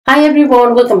Hi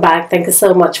everyone, welcome back. Thank you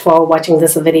so much for watching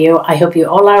this video. I hope you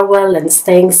all are well and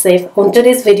staying safe. On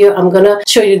today's video, I'm gonna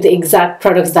show you the exact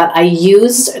products that I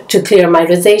used to clear my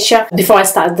rosacea. Before I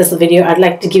start this video, I'd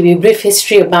like to give you a brief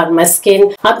history about my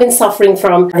skin. I've been suffering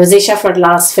from rosacea for the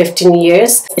last 15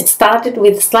 years. It started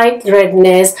with slight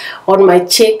redness on my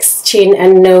cheeks, chin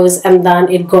and nose, and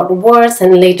then it got worse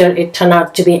and later it turned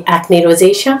out to be acne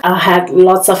rosacea. I had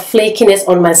lots of flakiness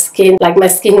on my skin, like my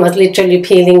skin was literally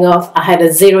peeling off. I had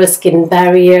a zero skin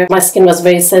barrier. My skin was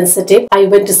very sensitive. I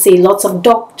went to see lots of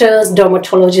doctors,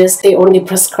 dermatologists. They only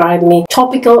prescribed me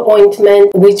topical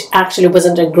ointment, which actually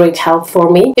wasn't a great help for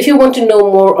me. If you want to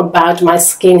know more about my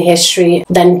skin history,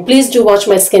 then please do watch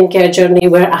my skincare journey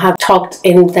where I have talked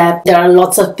in depth. There are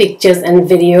lots of pictures and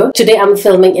video. Today I'm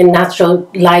filming in natural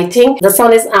lighting. The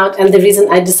sun is out and the reason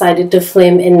I decided to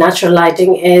film in natural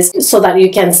lighting is so that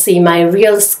you can see my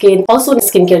real skin. Also in the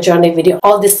skincare journey video,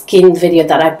 all the skin video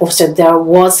that I posted there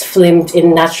was filmed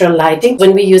in natural lighting.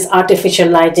 When we use artificial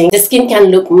lighting, the skin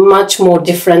can look much more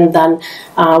different than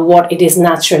what it is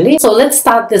naturally. So let's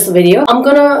start this video. I'm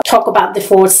gonna talk about the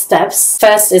 4 steps.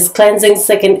 First is cleansing,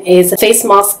 second is face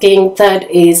masking, third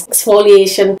is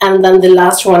exfoliation, and then the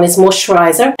last one is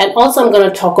moisturizer. And also I'm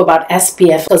gonna talk about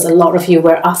SPF because a lot of you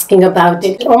were asking about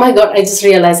it. Oh my god, I just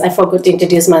realized I forgot to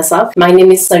introduce myself. My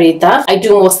name is Sarita. I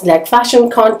do mostly like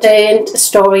fashion content,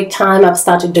 story time. I've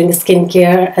started doing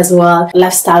skincare as well,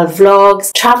 lifestyle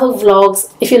vlogs, travel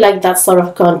vlogs. If you like that sort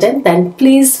of content, then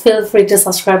please feel free to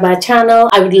subscribe my channel.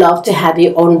 I would love to have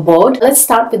you on board. Let's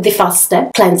start with the first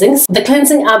step, cleansing. The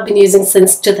cleansing I've been using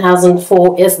since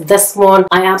 2004 is this one.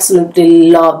 I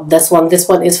absolutely love this one. This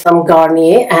one is from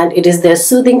Garnier and it is their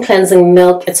Soothing Cleansing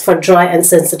Milk. It's for dry and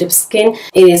sensitive skin.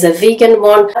 It is a vegan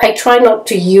one. I try not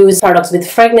to use products with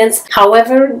fragrance.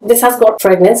 However, this has got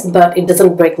fragrance, but it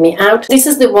doesn't break me out. This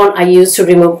is the one I use to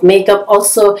remove makeup.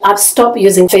 Also, I've stopped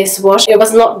using face wash. It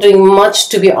was not doing much,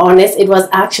 to be honest. It was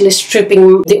actually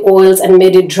stripping the oils and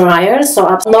made it drier. So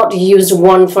I've not used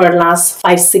one for the last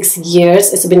 5-6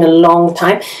 years. It's been a long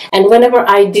time. And whenever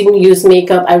I didn't use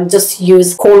makeup, I would just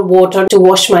use cold water to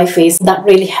wash my face. That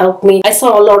really helped me. I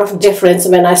saw a lot of difference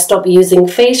when I stopped using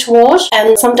face wash.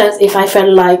 And sometimes if I felt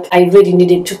like I really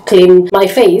needed to clean my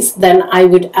face, then I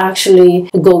would actually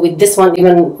go with this one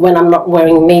even when I'm not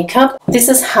wearing makeup. This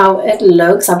is how it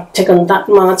looks. I've taken that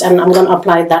much and I'm going to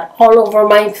apply that all over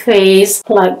my face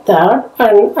like that.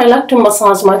 And I like to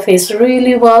massage my face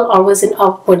really well, always in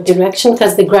upward direction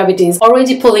because the gravity is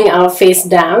already pulling our face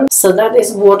down. So that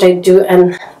is what I do,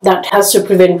 and that has to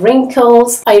prevent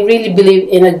wrinkles. I really believe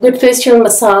in a good facial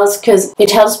massage because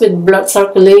it helps with blood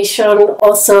circulation.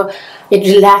 Also, it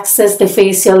relaxes the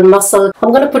facial muscle. I'm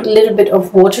going to put a little bit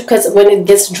of water because when it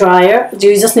gets drier,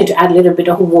 you just need to add a little bit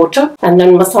of water and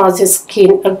then massage your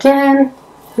skin again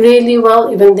really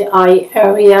well, even the eye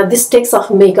area. This takes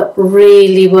off makeup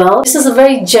really well. This is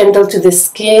very gentle to the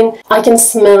skin. I can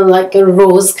smell like a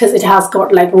rose because it has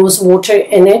got like rose water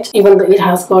in it. Even though it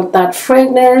has got that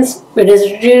fragrance, it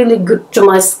is really good to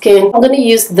my skin. I'm going to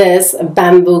use this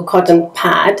bamboo cotton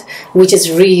pad, which is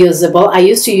reusable. I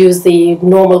used to use the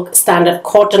normal standard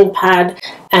cotton pad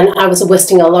and I was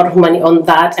wasting a lot of money on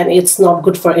that, and it's not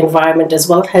good for environment as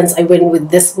well. Hence I went with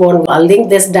this one. I'll link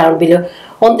this down below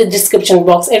on the description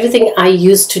box. Everything I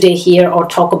use today here or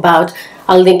talk about,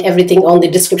 I'll link everything on the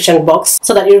description box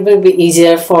so that it will be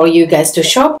easier for you guys to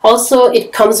shop. Also,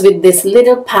 it comes with this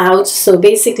little pouch. So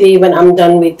basically when I'm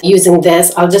done with using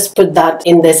this, I'll just put that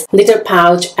in this little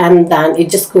pouch and then it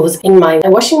just goes in my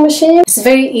washing machine. It's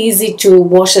very easy to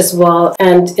wash as well,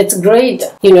 and it's great,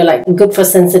 you know, like good for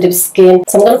sensitive skin.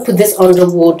 So I'm going to put this under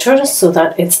water so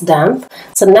that it's damp.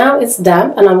 So now it's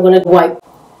damp and I'm going to wipe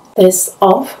this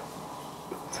off.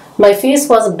 My face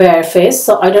was barefaced,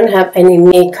 so I don't have any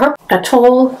makeup at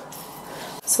all.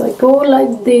 So I go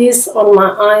like this on my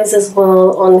eyes as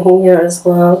well, on here as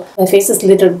well. My face is a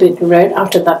little bit red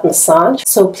after that massage.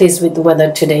 So pleased with the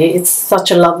weather today. It's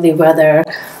such a lovely weather.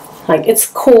 Like it's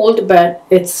cold, but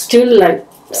it's still like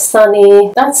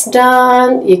sunny. That's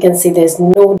done. You can see there's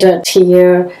no dirt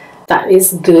here. That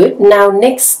is good. Now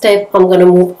next step I'm going to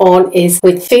move on is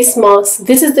with face masks.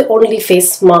 This is the only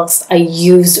face masks I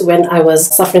used when I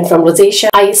was suffering from rosacea.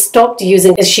 I stopped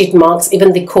using the sheet masks,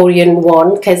 even the Korean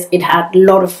one, because it had a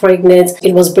lot of fragrance.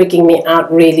 It was breaking me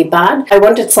out really bad. I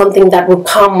wanted something that would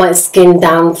calm my skin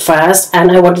down fast,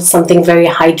 and I wanted something very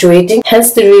hydrating.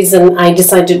 Hence the reason I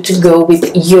decided to go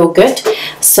with yogurt.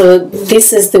 So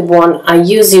this is the one I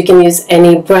use. You can use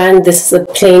any brand. This is a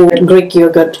plain Greek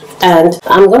yogurt, and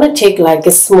I'm going to take like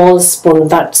a small spoon,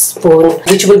 that spoon,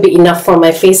 which will be enough for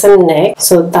my face and neck.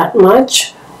 So that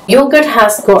much. Yogurt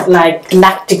has got like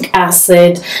lactic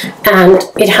acid and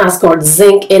it has got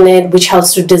zinc in it, which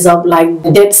helps to dissolve like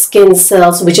dead skin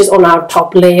cells, which is on our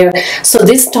top layer. So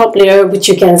this top layer, which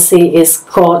you can see, is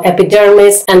called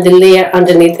epidermis, and the layer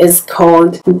underneath is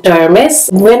called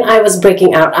dermis. When I was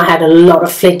breaking out, I had a lot of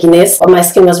flakiness. My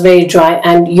skin was very dry,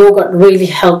 and yogurt really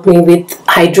helped me with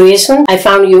hydration. I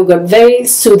found yogurt very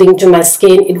soothing to my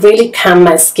skin. It really calmed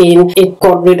my skin. It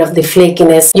got rid of the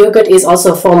flakiness. Yogurt is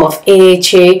also a form of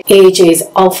AHA. AHA is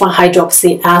alpha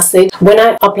hydroxy acid. When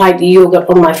I applied yogurt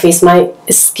on my face, my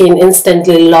skin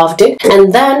instantly loved it.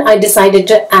 And then I decided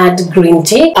to add green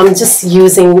tea. I'm just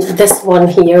using this one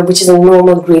here, which is a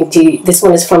normal green tea. This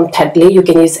one is from Tetley. You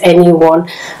can use any one.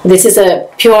 This is a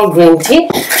pure green tea.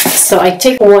 So I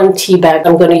take 1 tea bag.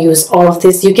 I'm going to use all of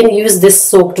this. You can use this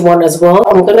soaked one as well.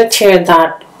 I'm going to tear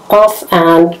that off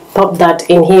and pop that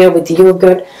in here with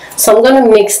yogurt. So I'm going to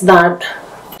mix that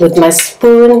with my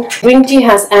spoon. Green tea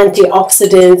has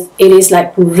antioxidants. It is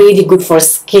like really good for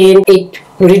skin. It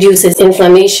reduces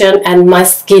inflammation, and my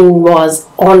skin was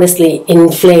honestly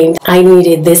inflamed. I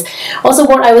needed this. Also,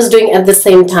 what I was doing at the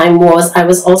same time was I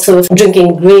was also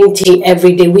drinking green tea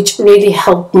every day, which really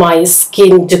helped my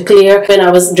skin to clear. When I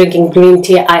was drinking green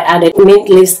tea, I added mint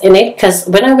leaves in it, because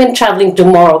when I went traveling to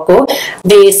Morocco,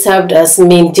 they served us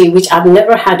mint tea, which I've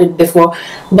never had it before.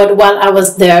 But while I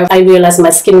was there, I realized my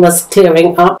skin was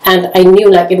clearing up, and I knew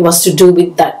like it was to do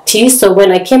with that tea. So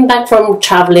when I came back from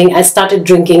traveling, I started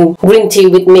drinking green tea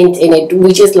with mint in it,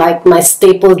 which is like my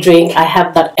staple drink. I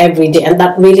have that every day, and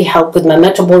that really helped with my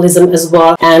metabolism as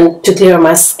well and to clear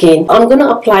my skin. I'm gonna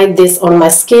apply this on my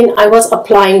skin. I was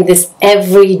applying this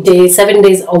every day, 7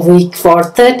 days a week for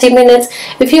 30 minutes.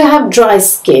 If you have dry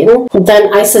skin,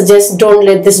 then I suggest don't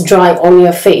let this dry on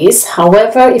your face.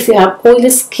 However, if you have oily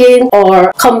skin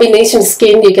or combination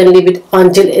skin, you can leave it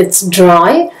until it's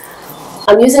dry.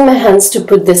 I'm using my hands to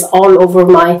put this all over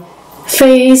my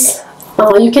face.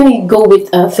 You can go with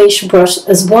a face brush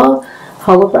as well.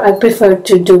 However, I prefer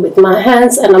to do with my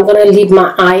hands, and I'm going to leave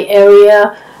my eye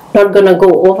area, not going to go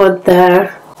over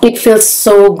there. It feels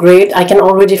so great. I can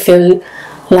already feel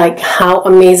like how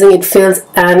amazing it feels,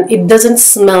 and it doesn't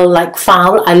smell like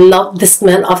foul. I love the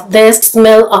smell of this.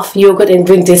 Smell of yogurt and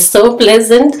green tea is so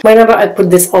pleasant. Whenever I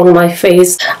put this on my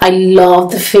face, I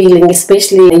love the feeling,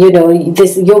 especially, you know,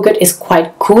 this yogurt is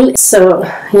quite cool. So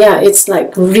yeah, it's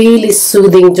like really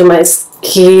soothing to my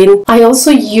skin. I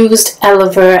also used aloe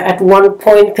vera at one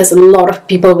point, because a lot of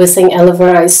people were saying aloe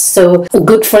vera is so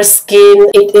good for skin.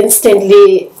 It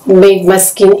instantly made my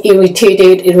skin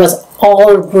irritated. It was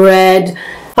all red.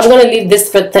 I'm going to leave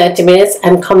this for 30 minutes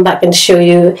and come back and show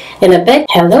you in a bit.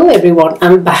 Hello everyone,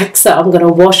 I'm back. So I'm going to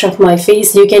wash off my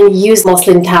face. You can use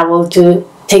muslin towel to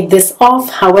take this off.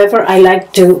 However, I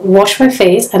like to wash my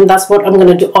face, and that's what I'm going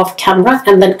to do off camera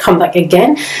and then come back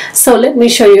again. So let me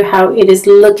show you how it is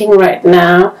looking right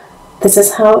now. This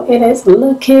is how it is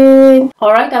looking.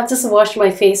 Alright, I've just washed my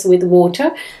face with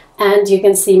water, and you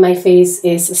can see my face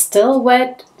is still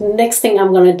wet. Next thing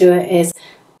I'm going to do is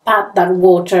pat that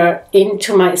water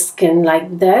into my skin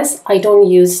like this. I don't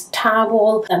use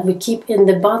towel that we keep in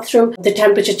the bathroom. The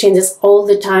temperature changes all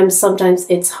the time. Sometimes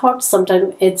it's hot,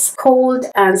 sometimes it's cold,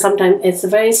 and sometimes it's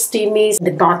very steamy.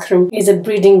 The bathroom is a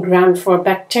breeding ground for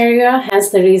bacteria, hence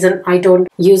the reason I don't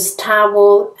use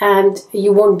towel. And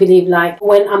you won't believe, like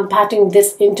when I'm patting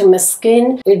this into my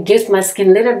skin, it gives my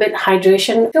skin a little bit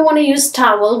hydration. If you want to use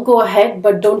towel, go ahead,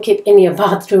 but don't keep in your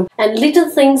bathroom. And little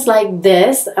things like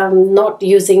this, not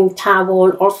using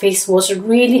towel or face wash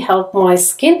really help my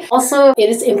skin. Also, it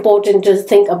is important to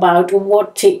think about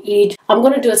what to eat. I'm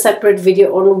going to do a separate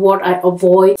video on what I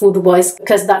avoid food wise,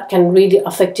 because that can really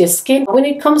affect your skin. When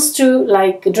it comes to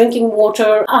like drinking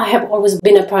water, I have always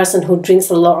been a person who drinks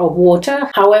a lot of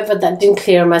water. However, that didn't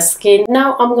clear my skin.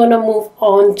 Now I'm going to move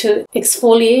on to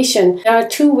exfoliation. There are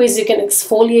 2 ways you can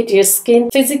exfoliate your skin: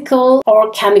 physical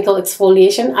or chemical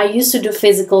exfoliation. I used to do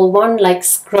physical one, like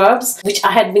scrubs, which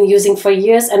I had been using for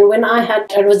years. And when I had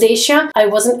rosacea, I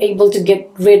wasn't able to get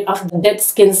rid of the dead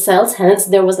skin cells, hence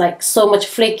there was like so much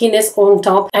flakiness on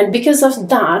top. And because of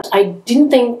that, I didn't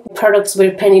think products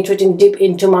were penetrating deep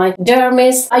into my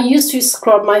dermis. I used to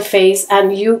scrub my face,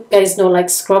 and you guys know like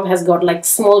scrub has got like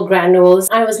small granules.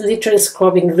 I was literally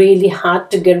scrubbing really hard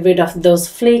to get rid of those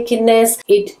flakiness.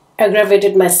 It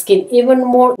aggravated my skin even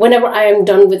more. Whenever I am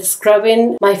done with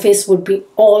scrubbing, my face would be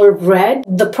all red.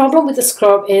 The problem with the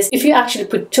scrub is if you actually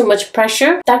put too much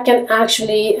pressure, that can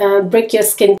actually break your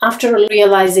skin. After a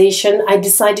realization, I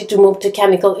decided to move to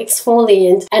chemical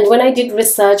exfoliant, and when I did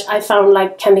research, I found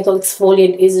like chemical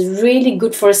exfoliant is really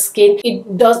good for skin.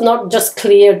 It does not just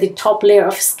clear the top layer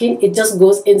of skin, it just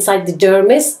goes inside the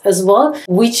dermis as well,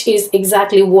 which is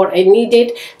exactly what I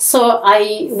needed. So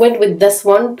I went with this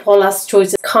one, Paula's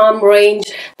Choice Calm range.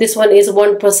 This one is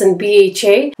 1%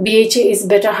 BHA. BHA is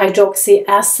beta hydroxy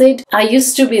acid. I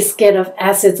used to be scared of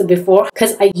acids before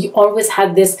because I always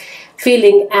had this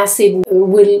feeling acid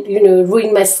will,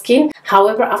 ruin my skin.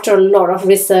 However, after a lot of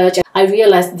research, I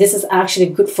realized this is actually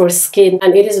good for skin,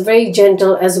 and it is very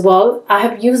gentle as well. I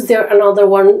have used there another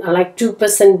one like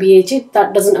 2% BHA.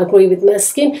 That doesn't agree with my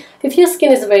skin. If your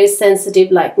skin is very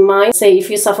sensitive like mine, say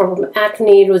if you suffer from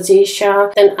acne,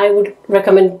 rosacea, then I would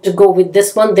recommend to go with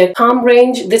this one, their Calm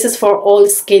range. This is for all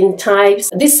skin types.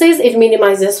 This says it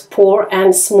minimizes pore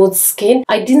and smooth skin.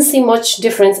 I didn't see much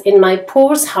difference in my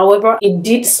pores. However, it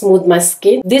did smooth my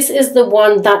skin. This is the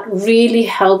one that really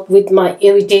helped with my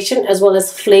irritation as well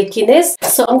as flakiness.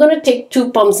 So I'm going to take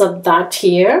 2 pumps of that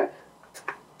here,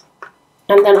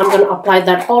 and then I'm going to apply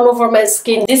that all over my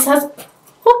skin. This has,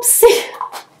 oopsie,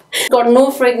 got no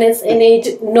fragrance in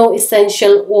it, no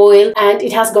essential oil, and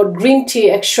it has got green tea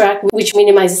extract, which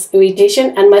minimizes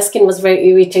irritation, and my skin was very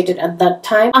irritated at that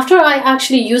time. After I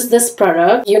actually used this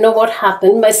product, you know what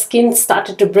happened? My skin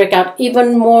started to break out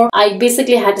even more. I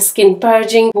basically had skin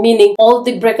purging, meaning all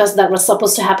the breakouts that were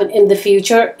supposed to happen in the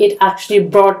future, it actually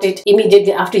brought it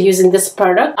immediately after using this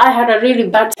product. I had a really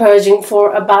bad purging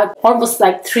for about almost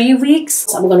like 3 weeks.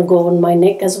 So I'm going to go on my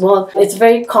neck as well. It's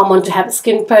very common to have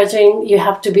skin purging. You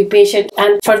have to be patient,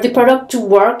 and for the product to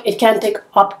work, it can take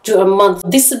up to a month.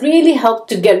 This really helped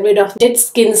to get rid of dead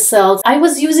skin cells. I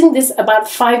was using this about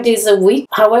 5 days a week.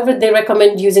 However, they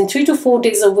recommend using 3 to 4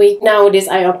 days a week. Nowadays,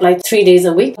 I apply 3 days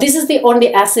a week. This is the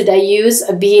only acid I use,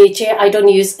 BHA. I don't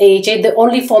use AHA. The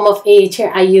only form of AHA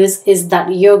I use is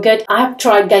that yogurt. I have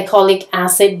tried glycolic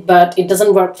acid, but it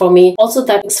doesn't work for me. Also,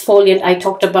 that exfoliant I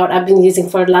talked about, I've been using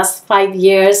for the last 5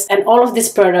 years, and all of this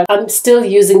product, I'm still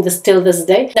using this till this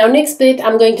day. Now, next bit,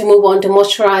 I'm going to move on to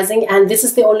moisturizing, and this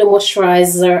is the only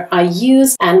moisturizer I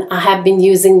use, and I have been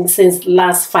using since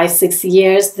last 5-6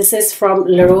 years. This is from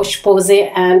La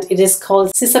Roche-Posay, and it is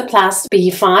called Cicaplast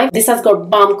B5. This has got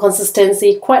balm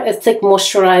consistency, quite a thick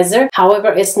moisturizer.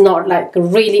 However, it's not like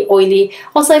really oily.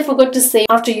 Also, I forgot to say,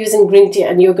 after using green tea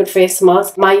and yogurt face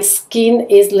mask, my skin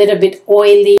is a little bit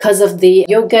oily because of the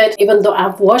yogurt. Even though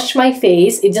I've washed my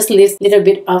face, it just leaves a little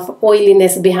bit of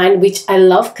oiliness behind, which I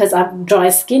love because I have dry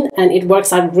skin and it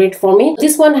works out great for me.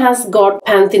 This one has got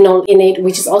panthenol in it,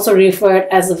 which is also referred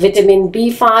as vitamin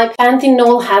B5.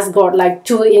 Panthenol has got like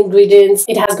 2 ingredients.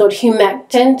 It has got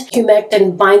humectant.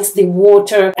 Humectant binds the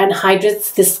water and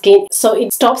hydrates the skin, so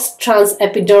it stops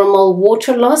transepidermal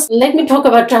water loss. Let me talk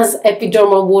about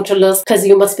transepidermal water loss, because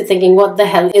you must be thinking, what the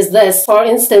hell is this? For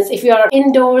instance, if you are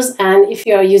indoors and if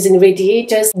you are using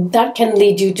radiators, that can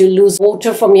lead you to lose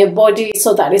water from your body,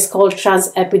 so that is called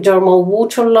transepidermal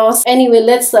water loss. Anyway,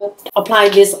 let's apply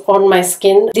this on my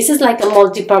skin. This is like a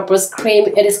multi-purpose cream.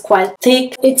 It is quite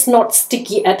thick. It's not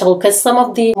sticky at all, because some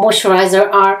of the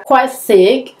moisturizer are quite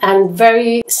thick and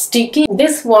very sticky.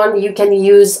 This one you can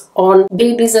use on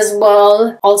babies as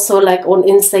well, also like on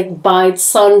insect bites,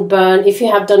 sunburn. If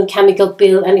you have done chemical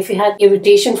peel and if you had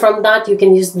irritation from that, you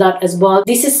can use that as well.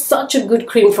 This is such a good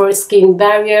cream for skin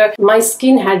barrier. My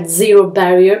skin had 0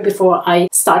 barrier before I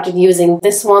started using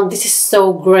this one. This is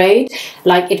so great.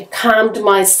 Like, it calmed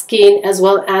my skin as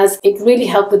well as it really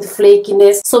helped with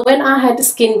flakiness. So when I had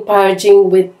skin purging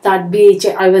with that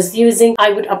BHA I was using,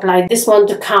 I would apply this one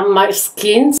to calm my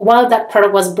skin. While that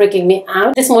product was breaking me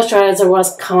out, this moisturizer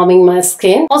was calming my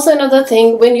skin. Also, another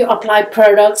thing, when you apply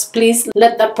products, please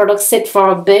let that product sit for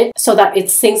a bit so that it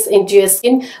sinks into your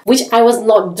skin, which I was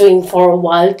not doing for a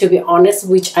while, to be honest,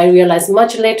 which I realized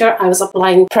much later. I was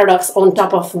applying products on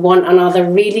top of one another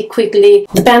really quickly.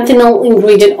 The panthenol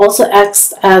ingredient also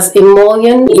acts as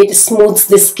emollient. It smooths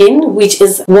the skin, which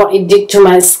is what it did to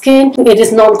my skin. It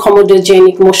is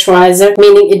non-comedogenic moisturizer,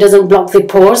 meaning it doesn't block the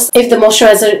pores. If the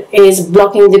moisturizer is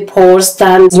blocking the pores,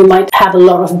 then you might have a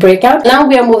lot of breakout. Now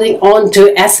we are moving on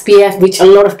to SPF, which a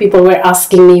lot of people were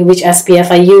asking me which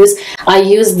SPF I use. I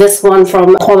use this one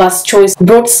from Paula's Choice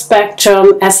Broad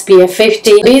Spectrum SPF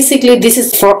 50. Basically, this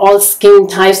is for all skin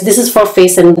types. This is for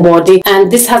face and body,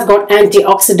 and this has got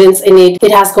antioxidants in it.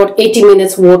 It has got 80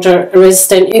 minutes water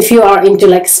resistant. If you are into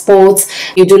like sports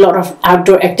sports, you do a lot of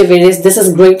outdoor activities, this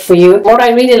is great for you. What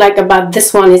I really like about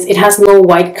this one is it has no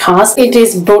white cast. It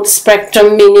is broad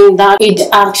spectrum, meaning that it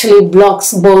actually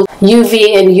blocks both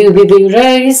UV and UVB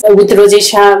rays. With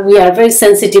rosacea, we are very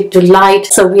sensitive to light,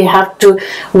 so we have to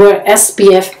wear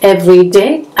SPF every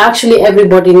day. Actually,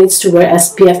 everybody needs to wear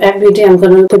SPF every day. I'm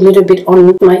going to put a little bit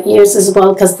on my ears as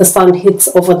well because the sun hits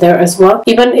over there as well.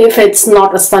 Even if it's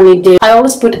not a sunny day, I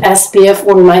always put SPF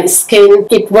on my skin.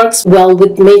 It works well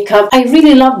with makeup. I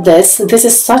really love this. This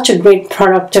is such a great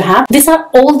product to have. These are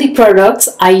all the products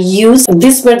I use.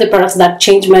 These were the products that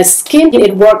changed my skin.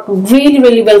 It worked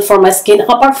really well for my skin.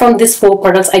 Apart from these 4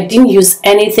 products, I didn't use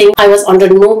anything. I was under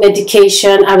no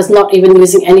medication. I was not even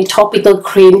using any topical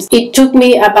creams. It took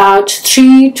me about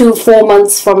 3 to 4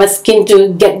 months for my skin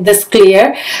to get this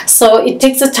clear. So it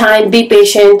takes a time. Be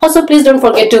patient. Also, please don't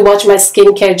forget to watch my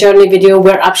skincare journey video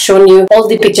where I've shown you all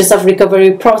the pictures of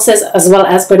recovery process as well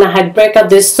as when I had breakup.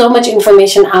 There's so much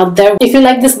information out there. If you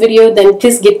like this video, then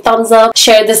please give thumbs up,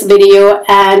 share this video,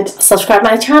 and subscribe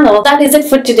my channel. That is it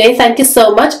for today. Thank you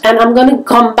so much, and I'm going to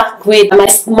come back with my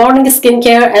morning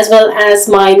skincare as well as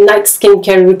my night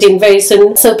skincare routine very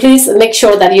soon. So please make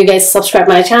sure that you guys subscribe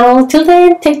my channel. Till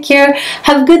then, take care.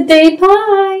 Have a good day.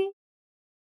 Bye.